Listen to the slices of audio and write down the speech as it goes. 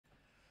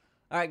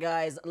Alright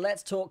guys,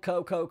 let's talk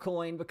COCO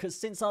Coin, because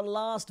since our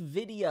last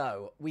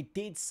video, we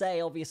did say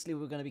obviously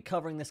we're going to be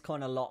covering this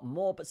coin a lot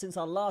more, but since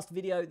our last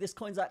video, this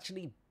coin's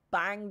actually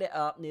banged it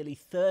up nearly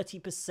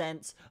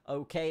 30%.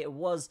 Okay, it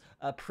was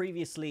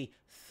previously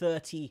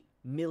 30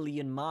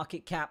 million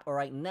market cap. All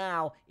right,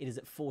 now it is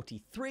at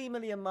 43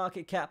 million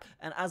market cap,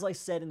 and as I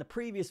said in the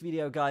previous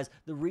video, guys,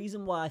 the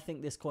reason why I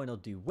think this coin will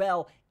do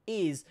well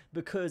is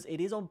because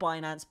it is on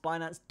Binance.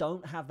 Binance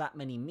don't have that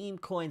many meme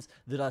coins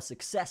that are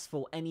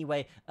successful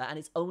anyway, and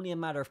it's only a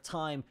matter of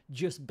time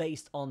just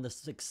based on the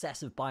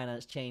success of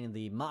Binance Chain and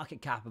the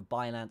market cap of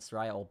Binance,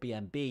 right, or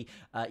BNB.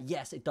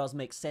 Yes, it does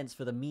make sense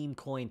for the meme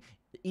coin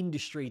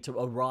industry to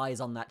arise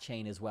on that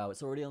chain as well.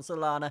 It's already on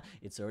Solana,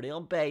 it's already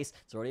on Base,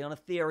 it's already on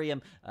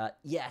Ethereum.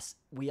 Yes,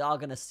 we are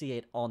going to see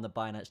it on the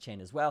Binance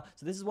chain as well.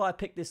 So this is why I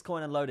picked this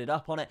coin and loaded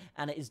up on it,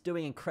 and it is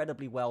doing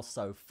incredibly well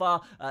so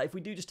far. If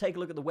we do just take a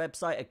look at the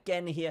website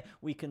again here,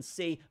 we can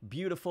see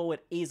beautiful.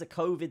 It is a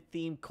COVID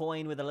themed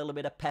coin with a little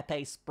bit of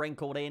Pepe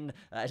sprinkled in,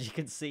 as you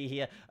can see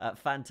here.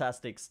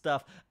 Fantastic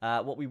stuff.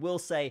 What we will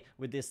say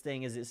with this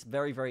thing is it's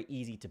very, very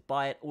easy to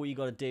buy it. All you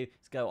got to do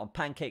is go on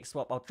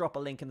PancakeSwap. I'll drop a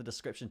link in the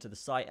description to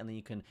the site, and then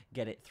you can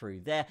get it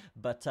through there.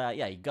 But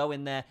yeah, you go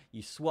in there,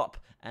 you swap,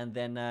 and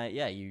then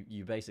yeah,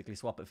 you basically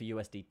swap it for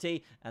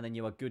USDT, and then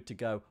you are good to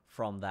go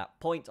from that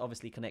point.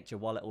 Obviously connect your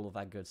wallet, all of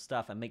that good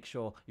stuff, and make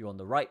sure you're on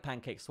the right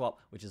PancakeSwap,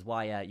 which is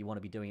why you want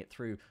to be doing it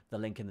through the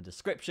link in the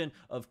description,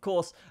 of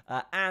course.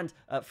 And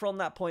from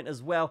that point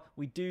as well,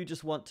 I do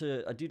just want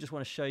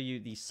to show you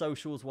the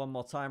socials one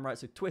more time, right?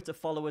 So Twitter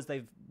followers,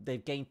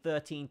 they've gained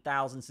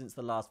 13,000 since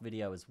the last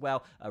video as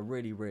well.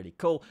 Really, really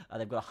cool.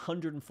 They've got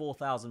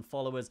 104,000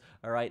 followers.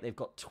 All right, they've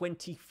got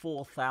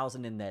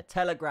 24,000 in their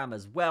Telegram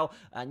as well,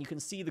 and you can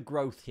see the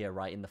growth here,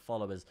 right, in the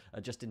followers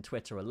just in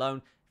Twitter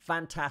alone.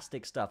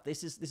 Fantastic stuff.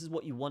 This is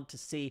what you want to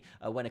see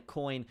when a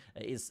coin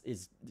is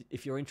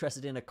if you're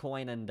interested in a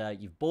coin and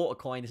you've bought a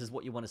coin, this is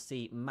what you want to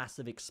see.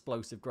 Massive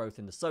explosive growth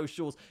in the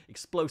socials,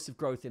 explosive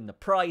growth in the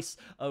price,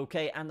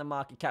 okay, and the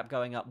market cap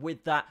going up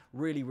with that.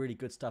 Really, really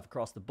good stuff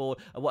across the board.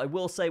 What I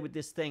will say with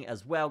this thing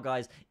as well,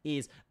 guys,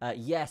 is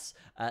yes,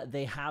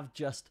 they have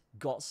just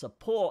got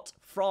support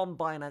from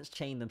Binance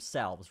Chain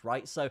themselves,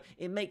 right? So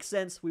it makes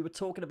sense. We were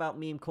talking about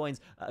meme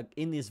coins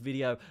in this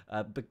video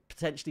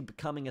potentially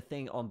becoming a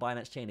thing on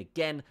Binance Chain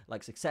again,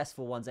 like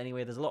successful ones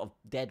anyway. There's a lot of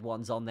dead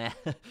ones on there,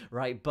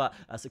 right? But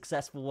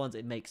successful ones,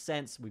 it makes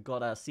sense. We've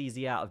got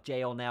CZ out of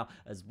jail now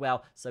as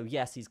well. So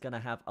yes, he's going to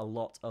have a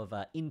lot of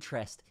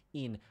interest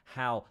in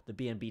how the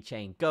BNB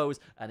chain goes,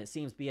 and it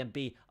seems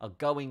BNB are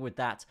going with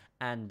that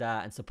and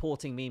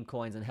supporting meme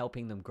coins and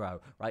helping them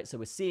grow, right? So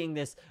we're seeing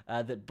this,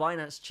 that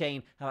Binance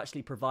Chain have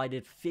actually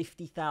provided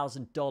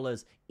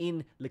 $50,000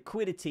 in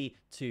liquidity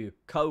to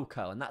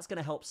COCO, and that's going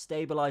to help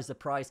stabilize the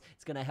price.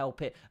 It's going to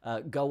help it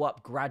go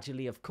up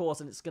gradually, of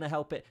course, and it's going to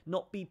help it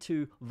not be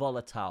too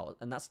volatile,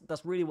 and that's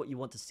really what you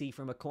want to see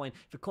from a coin.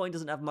 If a coin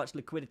doesn't have much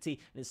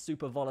liquidity and it's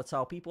super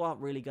volatile, people aren't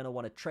really going to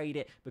want to trade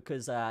it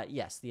because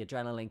yes, the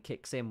adrenaline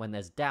kicks in when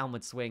there's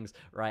downward swings,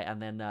 right?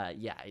 And then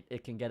yeah,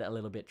 it can get a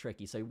little bit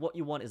tricky. So what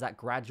you want is that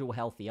gradual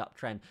healthy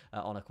uptrend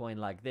on a coin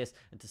like this,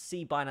 and to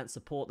see Binance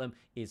support them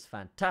is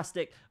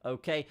fantastic.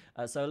 Okay,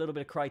 so a little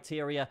bit of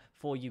criteria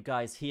for you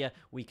guys here.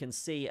 We can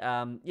see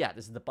yeah,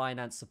 this is the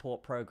Binance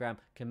support program,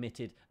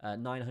 committed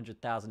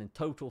 900,000 in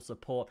total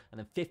support, and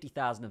then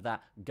 50,000 of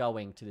that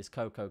going to this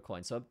COCO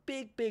coin. So a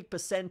big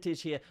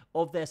percentage here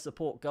of their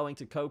support going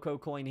to COCO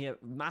coin here.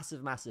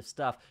 Massive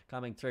stuff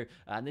coming through,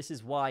 and this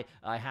is why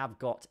I have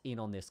got in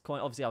on this coin.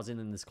 Obviously I was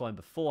in this coin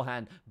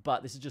beforehand,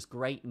 but this is just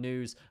great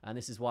news, and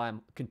this is why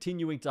I'm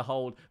continuing to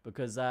hold,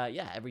 because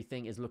yeah,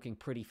 everything is looking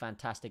pretty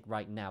fantastic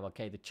right now.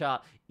 Okay, the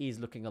chart is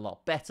looking a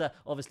lot better.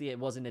 Obviously it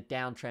was in a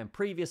downtrend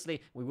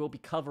previously. We will be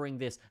covering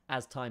this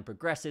as time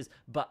progresses,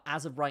 but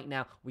as of right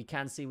now, we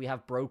can see we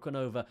have broken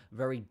over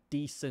very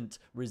decent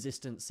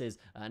resistances,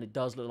 and it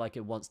does look like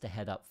it wants to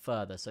head up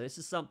further. So this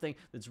is something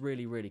that's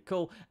really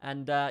cool,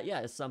 and yeah,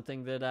 it's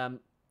something that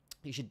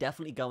you should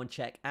definitely go and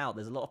check out.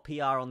 There's a lot of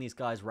PR on these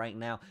guys right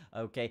now,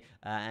 okay?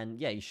 And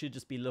yeah, you should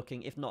just be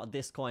looking, if not at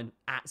this coin,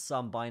 at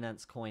some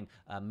Binance coin,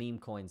 meme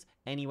coins.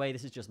 Anyway,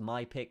 this is just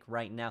my pick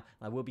right now.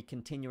 I will be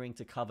continuing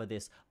to cover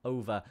this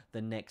over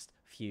the next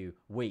few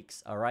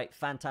weeks, all right?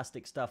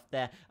 Fantastic stuff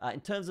there.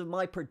 In terms of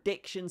my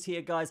predictions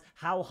here, guys,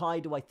 how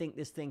high do I think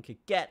this thing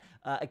could get?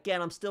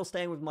 Again, I'm still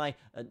staying with my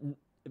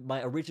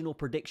original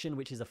prediction,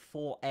 which is a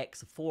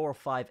 4x, 4 or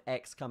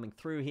 5x coming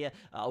through here.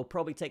 I'll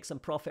probably take some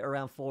profit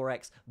around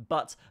 4x,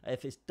 but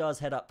if it does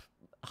head up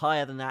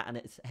higher than that and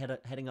it's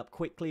heading up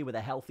quickly with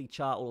a healthy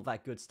chart, all of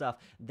that good stuff,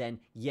 then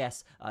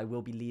yes, I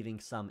will be leaving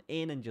some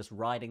in and just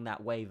riding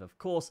that wave, of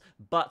course.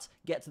 But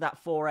get to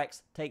that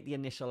 4x, take the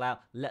initial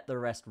out, let the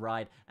rest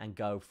ride, and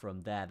go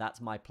from there. That's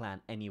my plan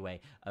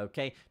anyway.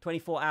 Okay,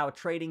 24-hour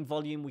trading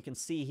volume, we can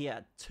see here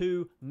at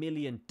 $2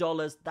 million.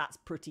 That's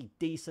pretty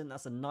decent.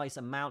 That's a nice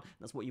amount.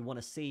 That's what you want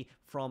to see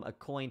from a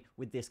coin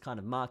with this kind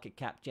of market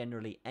cap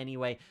generally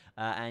anyway.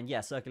 And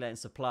yeah, circulating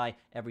supply,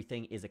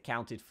 everything is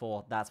accounted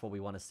for. That's what we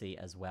want to see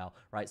as well,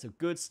 right? So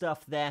good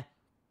stuff there.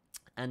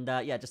 And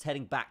yeah, just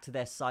heading back to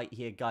their site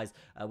here, guys,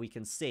 we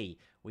can see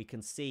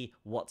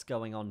what's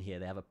going on here.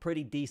 They have a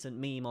pretty decent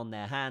meme on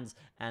their hands,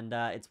 and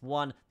it's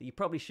one that you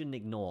probably shouldn't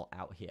ignore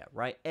out here,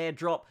 right?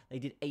 Airdrop, they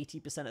did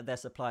 80% of their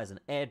supply as an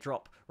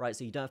airdrop, right?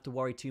 So you don't have to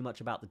worry too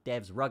much about the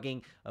devs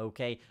rugging,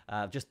 okay?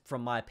 Just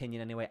from my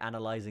opinion anyway,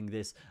 analyzing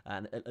this.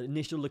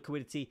 Initial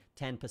liquidity,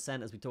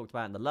 10%, as we talked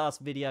about in the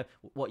last video.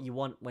 What you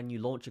want when you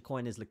launch a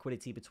coin is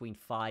liquidity between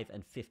 5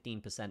 and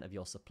 15% of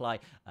your supply.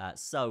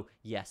 So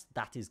yes,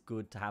 that is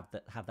good to have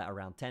that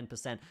around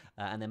 10%.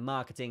 And then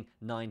marketing,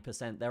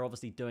 9%. They're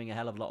obviously doing a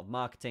hell of a lot of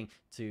marketing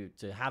to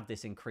have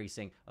this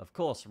increasing, of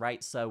course,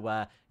 right?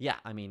 So yeah,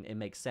 I mean, it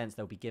makes sense.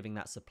 They'll be giving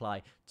that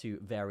supply to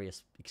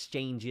various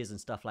exchanges and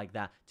stuff like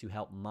that to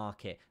help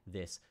market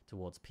this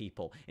towards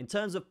people. In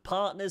terms of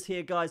partners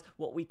here, guys,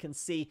 what we can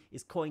see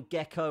is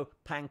CoinGecko,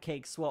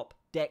 PancakeSwap,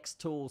 Dex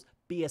Tools,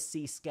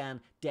 BSC Scan,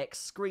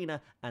 Dex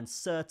Screener, and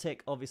Certic.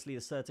 Obviously,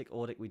 the Certic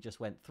audit we just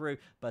went through,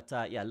 but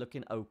yeah,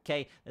 looking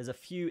okay. There's a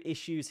few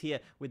issues here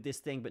with this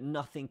thing, but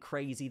nothing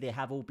crazy. They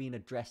have all been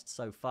addressed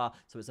so far,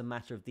 so it's a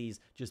matter of these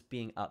just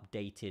being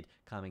updated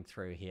coming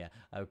through here,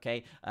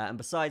 okay? And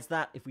besides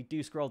that, if we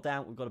do scroll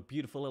down, we've got a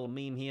beautiful little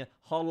meme here,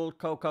 HODL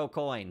COCO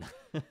Coin.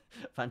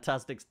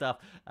 Fantastic stuff.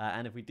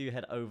 And if we do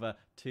head over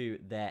to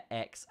their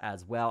X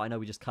as well, I know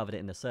we just covered it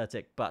in the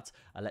Certic, but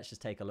let's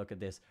just take a look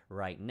at this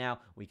right now.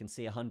 We can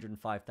see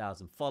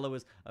 105,000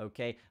 followers,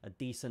 okay? A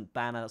decent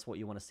banner, that's what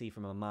you want to see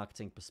from a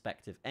marketing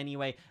perspective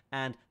anyway,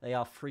 and they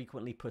are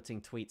frequently putting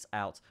tweets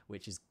out,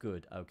 which is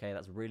good, okay?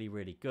 That's really,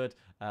 really good.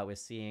 We're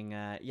seeing,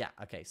 yeah,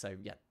 okay, so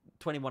yeah,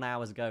 21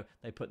 hours ago,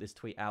 they put this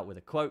tweet out with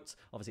a quote.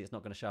 Obviously, it's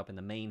not going to show up in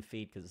the main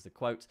feed because it's a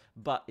quote,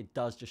 but it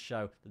does just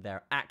show that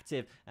they're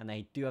active, and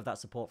they do have that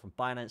support from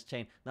Binance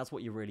Chain. That's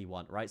what you really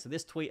want, right? So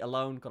this tweet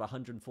alone got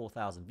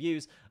 104,000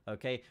 views,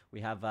 okay?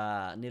 We have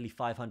nearly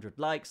 500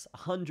 likes,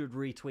 100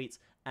 retweets,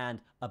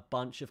 and a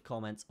bunch of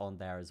comments on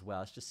there as well.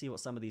 Let's just see what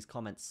some of these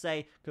comments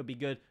say. Could be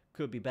good,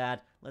 could be bad.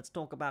 Let's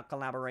talk about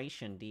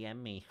collaboration.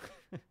 DM me.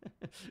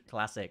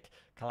 Classic.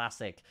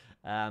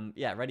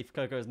 Yeah, ready for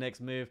Coco's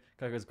next move.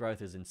 Coco's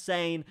growth is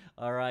insane.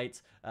 All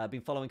right.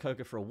 Been following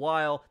Coco for a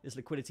while. This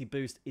liquidity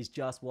boost is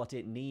just what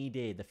it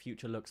needed. The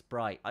future looks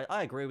bright.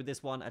 I agree with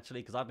this one,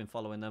 actually, because I've been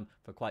following them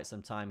for quite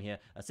some time here.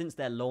 Since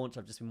their launch,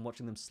 I've just been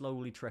watching them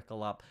slowly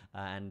trickle up.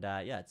 And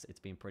yeah, it's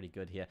been pretty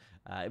good here.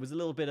 It was a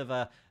little bit of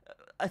a...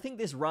 I think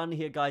this run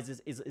here, guys,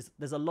 is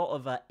there's a lot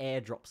of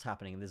airdrops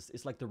happening.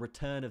 It's like the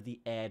return of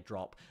the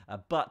airdrop.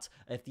 But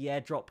if the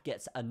airdrop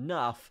gets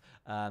enough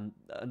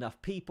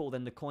people,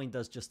 then the coin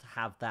does just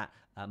have that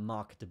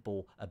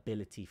marketable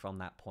ability from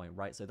that point,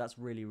 right? So that's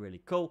really,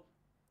 really cool.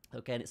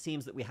 Okay, and it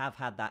seems that we have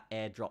had that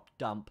airdrop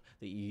dump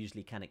that you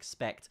usually can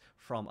expect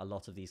from a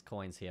lot of these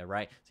coins here,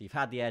 right? So you've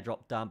had the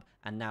airdrop dump,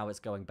 and now it's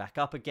going back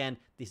up again.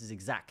 This is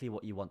exactly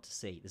what you want to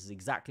see. This is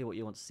exactly what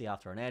you want to see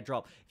after an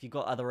airdrop. If you've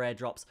got other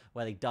airdrops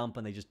where they dump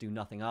and they just do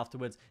nothing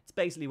afterwards, it's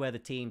basically where the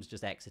team's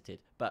just exited.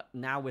 But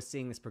now we're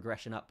seeing this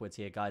progression upwards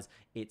here, guys.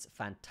 It's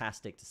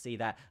fantastic to see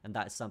that, and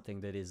that is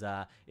something that is,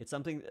 it's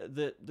something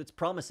that's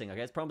promising,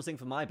 okay? It's promising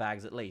for my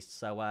bags, at least.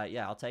 So,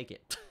 yeah, I'll take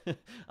it.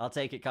 I'll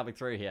take it coming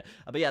through here.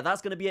 But yeah,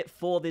 that's going to be it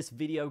for this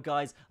video,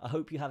 guys. I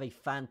hope you have a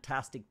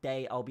fantastic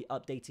day. I'll be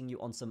updating you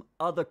on some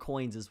other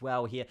coins as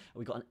well here.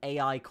 We've got an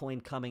AI coin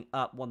coming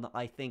up, one that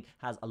I think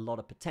has a lot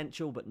of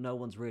potential, but no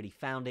one's really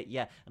found it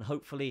yet. And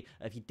hopefully,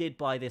 if you did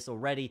buy this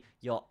already,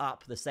 you're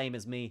up the same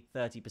as me,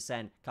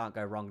 30%. Can't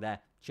go wrong there.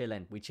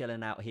 We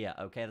chilling out here,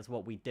 okay? That's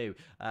what we do.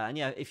 And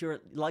yeah, if you're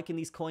liking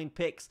these coin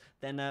picks,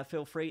 then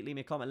feel free, leave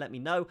me a comment, let me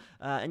know.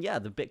 And yeah,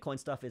 the Bitcoin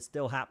stuff is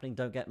still happening,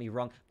 don't get me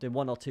wrong. Doing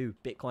 1 or 2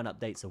 Bitcoin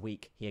updates a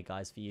week here,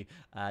 guys, for you.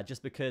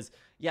 Just because,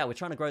 yeah, we're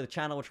trying to grow the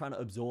channel, we're trying to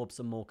absorb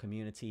some more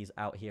communities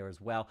out here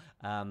as well.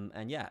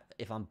 And yeah,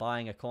 if I'm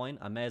buying a coin,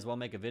 I may as well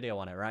make a video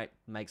on it, right?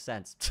 Makes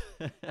sense.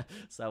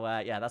 So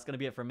yeah, that's going to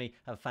be it from me.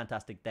 Have a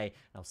fantastic day,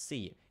 and I'll see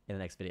you in the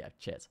next video.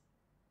 Cheers.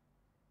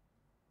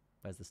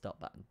 Where's the stop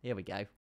button? Here we go.